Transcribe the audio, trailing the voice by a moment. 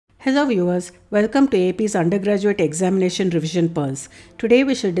Hello viewers, welcome to AP's Undergraduate Examination Revision Pearls. Today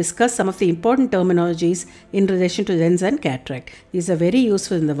we shall discuss some of the important terminologies in relation to lens and cataract. These are very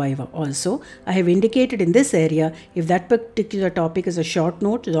useful in the Viva. Also, I have indicated in this area if that particular topic is a short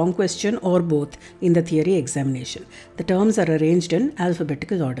note, long question or both in the theory examination. The terms are arranged in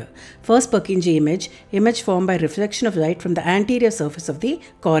alphabetical order. First, Purkinje image, image formed by reflection of light from the anterior surface of the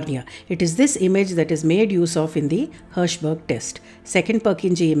cornea. It is this image that is made use of in the Hirschberg test. Second,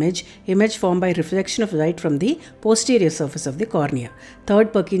 Purkinje image formed by reflection of light from the posterior surface of the cornea.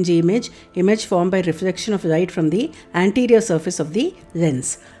 Third, Purkinje image formed by reflection of light from the anterior surface of the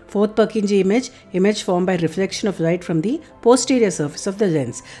lens. Fourth, Purkinje image formed by reflection of light from the posterior surface of the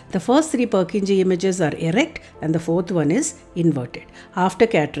lens. The first three Purkinje images are erect and the fourth one is inverted. After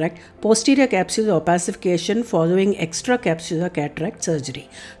cataract, posterior capsular opacification following extracapsular cataract surgery.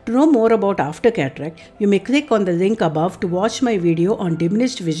 To know more about after cataract, you may click on the link above to watch my video on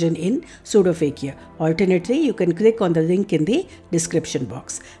diminished vision in pseudophakia. Alternately, you can click on the link in the description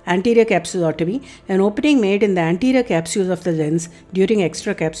box. Anterior capsulotomy, an opening made in the anterior capsule of the lens during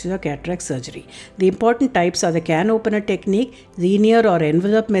extracapsular cataract surgery. The important types are the can opener technique, linear or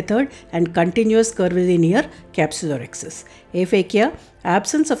envelope method, and continuous curvilinear Capsulorhexis. Aphakia,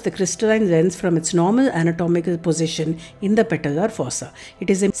 absence of the crystalline lens from its normal anatomical position in the patellar fossa.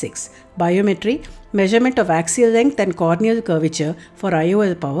 It is in 6. Biometry, measurement of axial length and corneal curvature for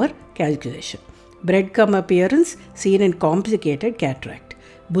IOL power calculation. Breadcrumb appearance seen in complicated cataract.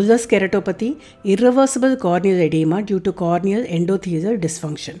 Bullous keratopathy, irreversible corneal edema due to corneal endothelial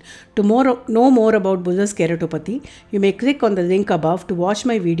dysfunction. To know more about bullous keratopathy, you may click on the link above to watch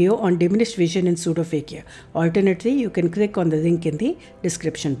my video on diminished vision in pseudophakia. Alternately, you can click on the link in the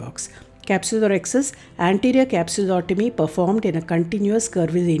description box. Capsulorhexis, anterior capsulotomy performed in a continuous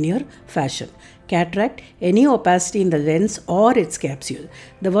curvilinear fashion. Cataract, any opacity in the lens or its capsule.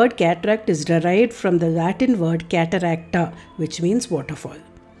 The word cataract is derived from the Latin word cataracta, which means waterfall.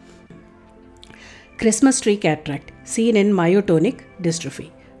 Christmas tree cataract, seen in myotonic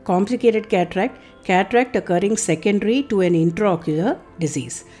dystrophy. Complicated cataract, cataract occurring secondary to an intraocular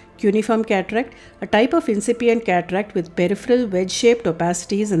disease. Cuneiform cataract, a type of incipient cataract with peripheral wedge-shaped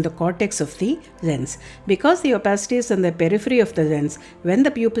opacities in the cortex of the lens. Because the opacities in the periphery of the lens, when the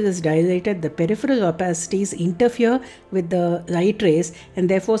pupil is dilated, the peripheral opacities interfere with the light rays, and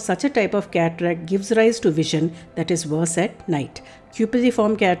therefore such a type of cataract gives rise to vision that is worse at night.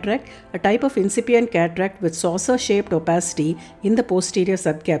 Cupuliform cataract, a type of incipient cataract with saucer-shaped opacity in the posterior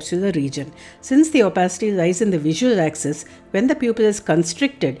subcapsular region. Since the opacity lies in the visual axis, when the pupil is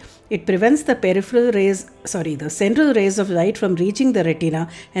constricted, it prevents the central rays of light from reaching the retina,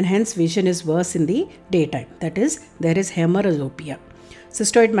 and hence vision is worse in the daytime. That is, there is hemorrhage.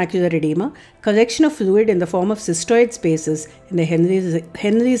 Cystoid macular edema, collection of fluid in the form of cystoid spaces in the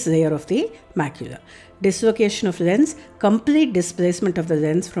Henle's layer of the macula. Dislocation of lens, complete displacement of the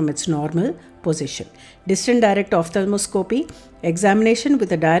lens from its normal position. Distant direct ophthalmoscopy, examination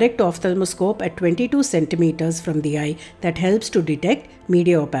with a direct ophthalmoscope at 22 centimeters from the eye that helps to detect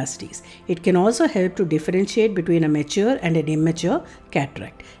media opacities. It can also help to differentiate between a mature and an immature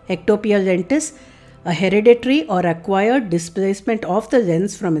cataract. Ectopia lentis, a hereditary or acquired displacement of the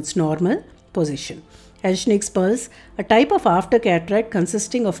lens from its normal position. Elschnig's pearls, a type of after cataract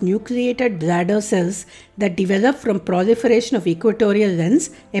consisting of nucleated bladder cells that develop from proliferation of equatorial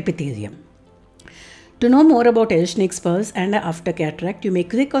lens epithelium. To know more about Elschnig's pearls and after cataract, you may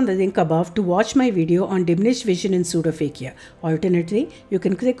click on the link above to watch my video on diminished vision in pseudophakia. Alternately, you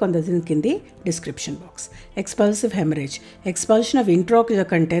can click on the link in the description box. Expulsive hemorrhage, expulsion of intraocular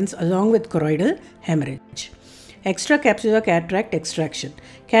contents along with choroidal hemorrhage. Extracapsular cataract extraction,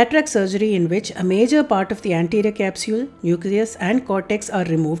 cataract surgery in which a major part of the anterior capsule, nucleus and cortex are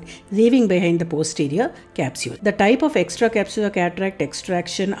removed, leaving behind the posterior capsule. The type of extracapsular cataract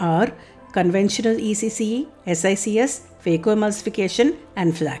extraction are conventional ECCE, SICS, phacoemulsification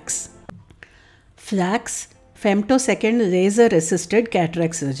and FLACS. FLACS, femtosecond laser-assisted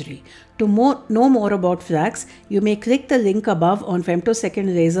cataract surgery. To know more about FLACS, you may click the link above on femtosecond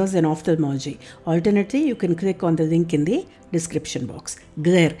lasers in ophthalmology. Alternately, you can click on the link in the description box.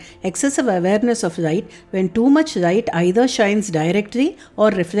 Glare, excessive awareness of light when too much light either shines directly or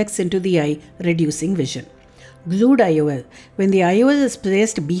reflects into the eye, reducing vision. Glued IOL, when the IOL is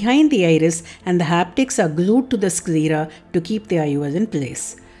placed behind the iris and the haptics are glued to the sclera to keep the IOL in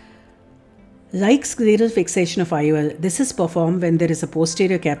place. Like scleral fixation of IOL, this is performed when there is a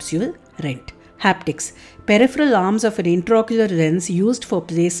posterior capsule rent. Haptics, peripheral arms of an intraocular lens used for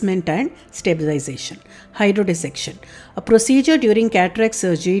placement and stabilization. Hydrodissection, a procedure during cataract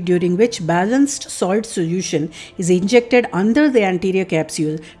surgery during which balanced salt solution is injected under the anterior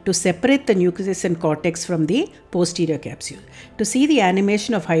capsule to separate the nucleus and cortex from the posterior capsule. To see the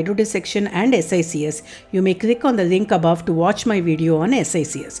animation of hydrodissection and SICS, you may click on the link above to watch my video on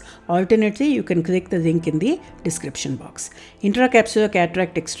SICS. Alternately, you can click the link in the description box. Intracapsular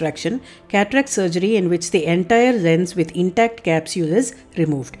cataract extraction, cataract surgery in which the entire lens with intact capsule is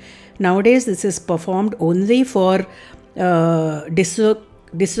removed. Nowadays, this is performed only for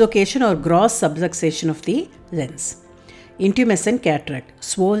dislocation or gross subluxation of the lens. Intumescent cataract,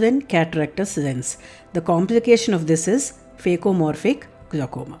 swollen cataractous lens. The complication of this is phacomorphic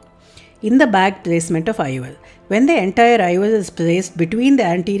glaucoma. In the bag placement of IOL, when the entire IOL is placed between the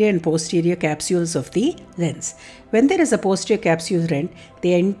anterior and posterior capsules of the lens. When there is a posterior capsule rent,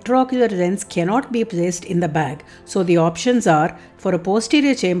 the intraocular lens cannot be placed in the bag. So the options are, for a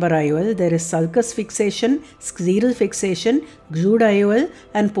posterior chamber IOL, there is sulcus fixation, scleral fixation, glued IOL,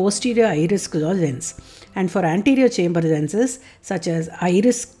 and posterior iris claw lens. And for anterior chamber lenses, such as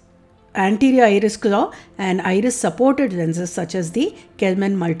anterior iris claw and iris supported lenses such as the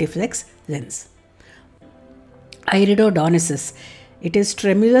Kelman multiflex lens. Iridodonesis. It is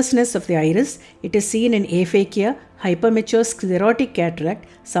tremulousness of the iris. It is seen in aphakia, hypermature sclerotic cataract,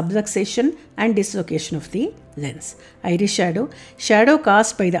 subluxation and dislocation of the lens. Iris shadow. Shadow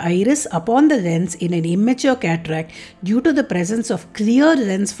cast by the iris upon the lens in an immature cataract due to the presence of clear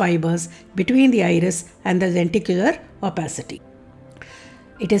lens fibers between the iris and the lenticular opacity.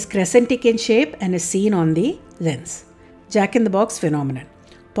 It is crescentic in shape and is seen on the lens. Jack-in-the-box phenomenon.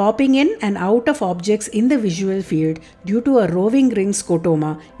 Popping in and out of objects in the visual field due to a roving ring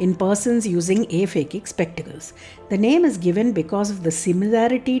scotoma in persons using aphakic spectacles. The name is given because of the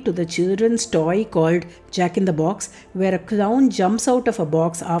similarity to the children's toy called Jack-in-the-Box, where a clown jumps out of a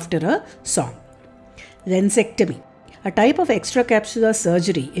box after a song. Lensectomy. A type of extracapsular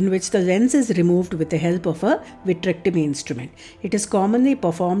surgery in which the lens is removed with the help of a vitrectomy instrument. It is commonly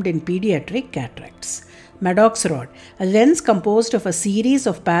performed in pediatric cataracts. Maddox rod, a lens composed of a series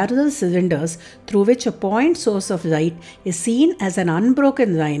of parallel cylinders through which a point source of light is seen as an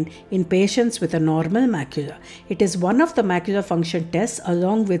unbroken line in patients with a normal macula. It is one of the macular function tests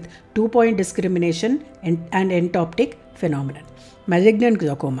along with two-point discrimination and entoptic phenomenon. Malignant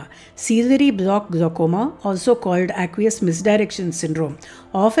glaucoma, ciliary block glaucoma, also called aqueous misdirection syndrome,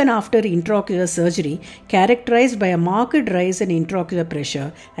 often after intraocular surgery, characterized by a marked rise in intraocular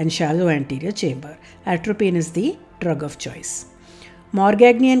pressure and shallow anterior chamber. Atropine is the drug of choice.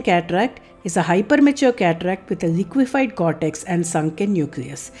 Morgagnian cataract is a hypermature cataract with a liquefied cortex and sunken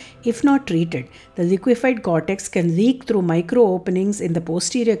nucleus. If not treated, the liquefied cortex can leak through micro openings in the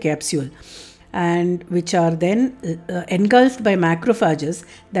posterior capsule, and which are then engulfed by macrophages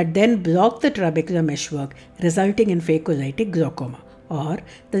that then block the trabecular meshwork, resulting in phacolytic glaucoma. Or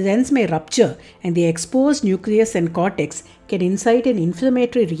the lens may rupture and the exposed nucleus and cortex can incite an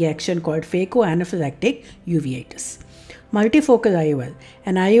inflammatory reaction called phacoanaphylactic uveitis. Multifocal IOL,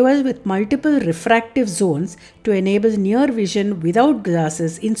 an IOL with multiple refractive zones to enable near vision without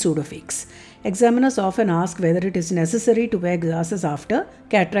glasses in pseudophakics. Examiners often ask whether it is necessary to wear glasses after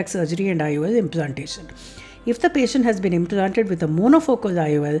cataract surgery and IOL implantation. If the patient has been implanted with a monofocal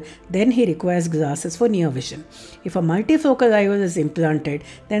IOL, then he requires glasses for near vision. If a multifocal IOL is implanted,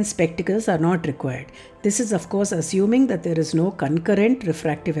 then spectacles are not required. This is of course assuming that there is no concurrent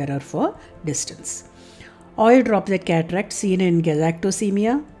refractive error for distance. Oil droplet cataract seen in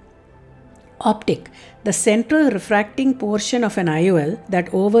galactosemia. Optic, the central refracting portion of an IOL that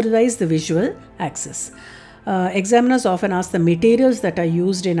overlies the visual axis. Examiners often ask the materials that are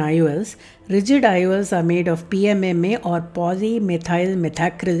used in IOLs. Rigid IOLs are made of PMMA or polymethyl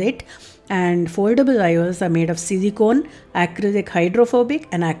methacrylate, and foldable IOLs are made of silicone, acrylic hydrophobic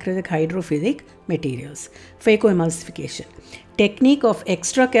and acrylic hydrophilic materials. Phacoemulsification, technique of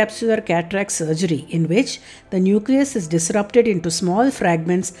extracapsular cataract surgery in which the nucleus is disrupted into small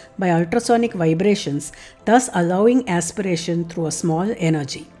fragments by ultrasonic vibrations, thus allowing aspiration through a small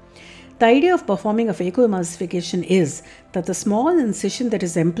energy. The idea of performing a phacoemulsification is that the small incision that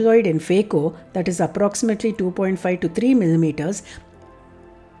is employed in phaco, that is approximately 2.5 to 3 millimeters,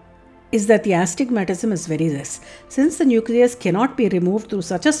 is that the astigmatism is very less. Since the nucleus cannot be removed through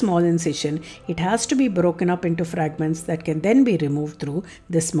such a small incision, it has to be broken up into fragments that can then be removed through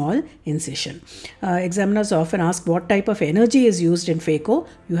this small incision. Examiners often ask what type of energy is used in phaco.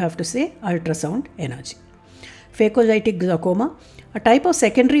 You have to say ultrasound energy. Phacolytic glaucoma, A type of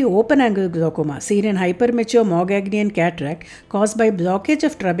secondary open-angle glaucoma seen in hypermature Morgagnian cataract caused by blockage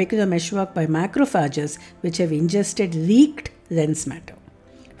of trabecular meshwork by macrophages which have ingested leaked lens matter.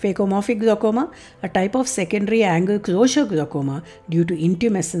 Phacomorphic glaucoma, a type of secondary angle closure glaucoma due to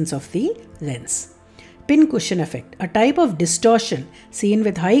intumescence of the lens. Pincushion effect, a type of distortion seen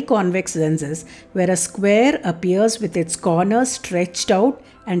with high convex lenses where a square appears with its corners stretched out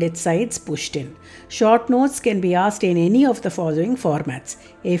and its sides pushed in. Short notes can be asked in any of the following formats: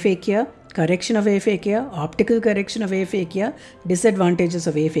 aphakia, correction of aphakia, optical correction of aphakia, disadvantages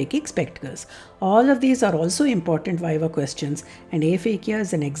of aphakic spectacles. All of these are also important Viva questions, and aphakia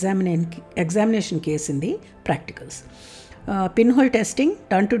is an examination case in the practicals. Pinhole testing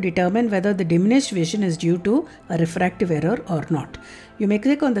done to determine whether the diminished vision is due to a refractive error or not. You may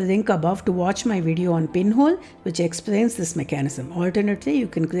click on the link above to watch my video on pinhole, which explains this mechanism. Alternately, you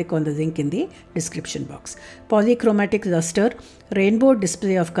can click on the link in the description box. Polychromatic luster, rainbow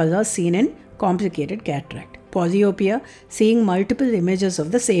display of colors seen in complicated cataract. Polyopia, seeing multiple images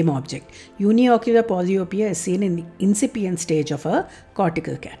of the same object. Uniocular polyopia is seen in the incipient stage of a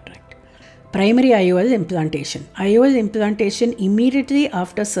cortical cataract. Primary IOL implantation. IOL implantation immediately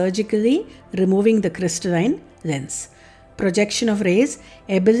after surgically removing the crystalline lens. Projection of rays,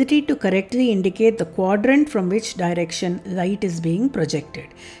 ability to correctly indicate the quadrant from which direction light is being projected.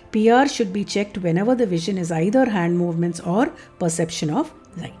 PR should be checked whenever the vision is either hand movements or perception of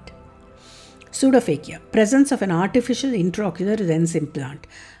light. Pseudophakia, presence of an artificial intraocular lens implant.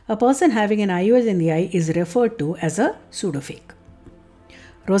 A person having an IOL in the eye is referred to as a pseudophakic.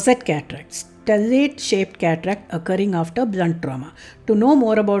 Rosette cataract, stellate-shaped cataract occurring after blunt trauma. To know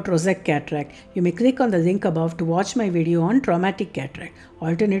more about rosette cataract, you may click on the link above to watch my video on traumatic cataract.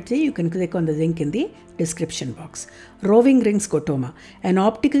 Alternately, you can click on the link in the description box. Roving ring scotoma, an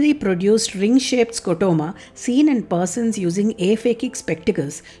optically produced ring-shaped scotoma seen in persons using aphakic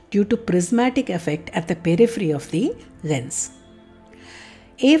spectacles due to prismatic effect at the periphery of the lens.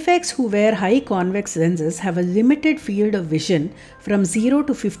 Aphacs who wear high convex lenses have a limited field of vision from 0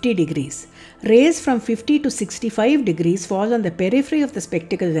 to 50 degrees. Rays from 50 to 65 degrees fall on the periphery of the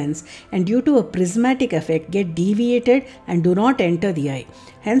spectacle lens and due to a prismatic effect get deviated and do not enter the eye.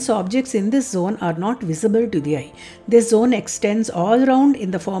 Hence, objects in this zone are not visible to the eye. This zone extends all round in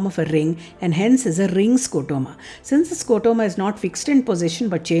the form of a ring and hence is a ring scotoma. Since the scotoma is not fixed in position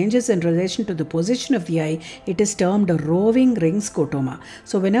but changes in relation to the position of the eye, it is termed a roving ring scotoma.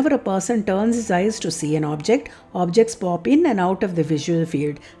 So whenever a person turns his eyes to see an object, objects pop in and out of the visual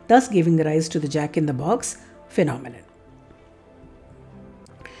field, thus giving rise to the jack-in-the-box phenomenon.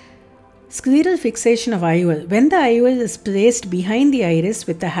 Scleral fixation of IOL. When the IOL is placed behind the iris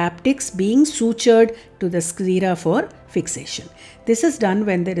with the haptics being sutured to the sclera for fixation. This is done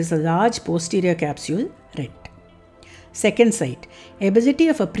when there is a large posterior capsule rent. Second sight. Ability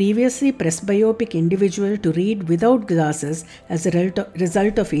of a previously presbyopic individual to read without glasses as a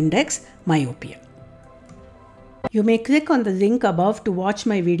result of index myopia. You may click on the link above to watch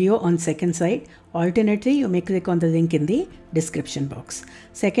my video on second sight. Alternately, you may click on the link in the description box.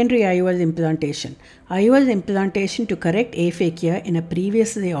 Secondary IOL implantation. IOL implantation to correct aphakia in a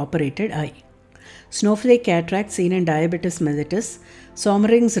previously operated eye. Snowflake cataract seen in diabetes mellitus.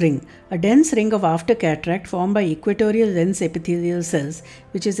 Sommering's ring, a dense ring of after cataract formed by equatorial lens epithelial cells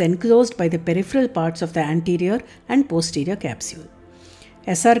which is enclosed by the peripheral parts of the anterior and posterior capsule.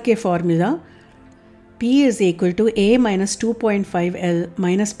 SRK formula. P is equal to A minus 2.5 L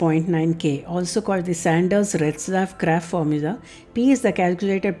minus 0.9 K, also called the Sanders-Retzlaff-Kraft formula. P is the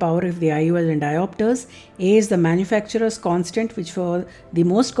calculated power of the IOL in diopters. A is the manufacturer's constant, which for the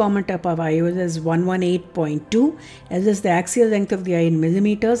most common type of IOL is 118.2. L is the axial length of the eye in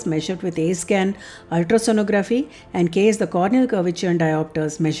millimeters measured with A-scan ultrasonography, and K is the corneal curvature in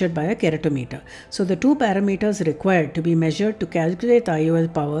diopters measured by a keratometer. So the two parameters required to be measured to calculate the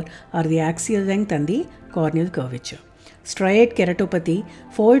IOL power are the axial length and the corneal curvature. Striate keratopathy,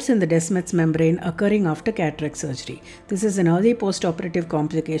 folds in the Descemet's membrane occurring after cataract surgery. This is an early post-operative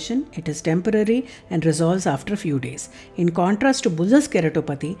complication. It is temporary and resolves after a few days. In contrast to bullous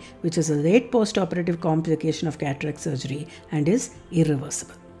keratopathy, which is a late post-operative complication of cataract surgery and is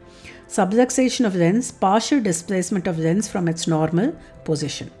irreversible. Subluxation of lens, partial displacement of lens from its normal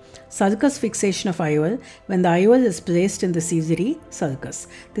position. Sulcus fixation of IOL, when the IOL is placed in the caesary sulcus.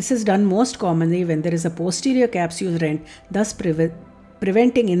 This is done most commonly when there is a posterior capsule rent, thus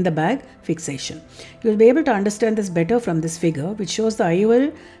preventing in the bag fixation. You will be able to understand this better from this figure, which shows the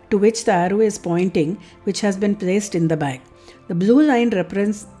IOL to which the arrow is pointing, which has been placed in the bag. The blue line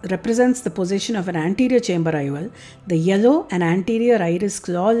represents the position of an anterior chamber IOL, the yellow an anterior iris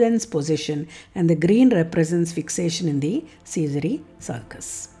claw lens position, and the green represents fixation in the ciliary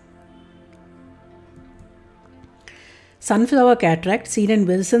sulcus. Sunflower cataract seen in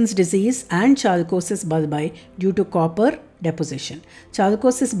Wilson's disease and chalcosis bulbi due to copper deposition.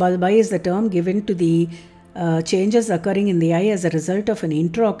 Chalcosis bulbi is the term given to the changes occurring in the eye as a result of an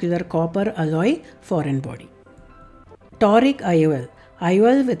intraocular copper alloy foreign body. Toric IOL.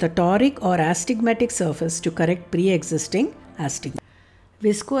 IOL with a toric or astigmatic surface to correct pre-existing astigmatism.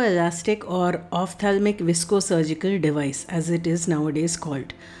 Viscoelastic or ophthalmic viscosurgical device, as it is nowadays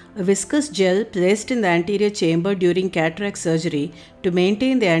called. A viscous gel placed in the anterior chamber during cataract surgery to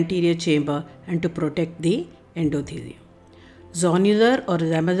maintain the anterior chamber and to protect the endothelium. Zonular or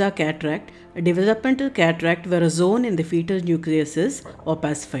lamellar cataract, a developmental cataract where a zone in the fetal nucleus is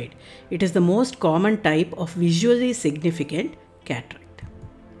opacified. It is the most common type of visually significant cataract.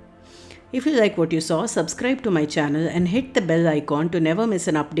 If you like what you saw, subscribe to my channel and hit the bell icon to never miss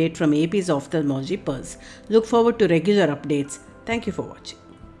an update from AP's Ophthalmology Pulse. Look forward to regular updates. Thank you for watching.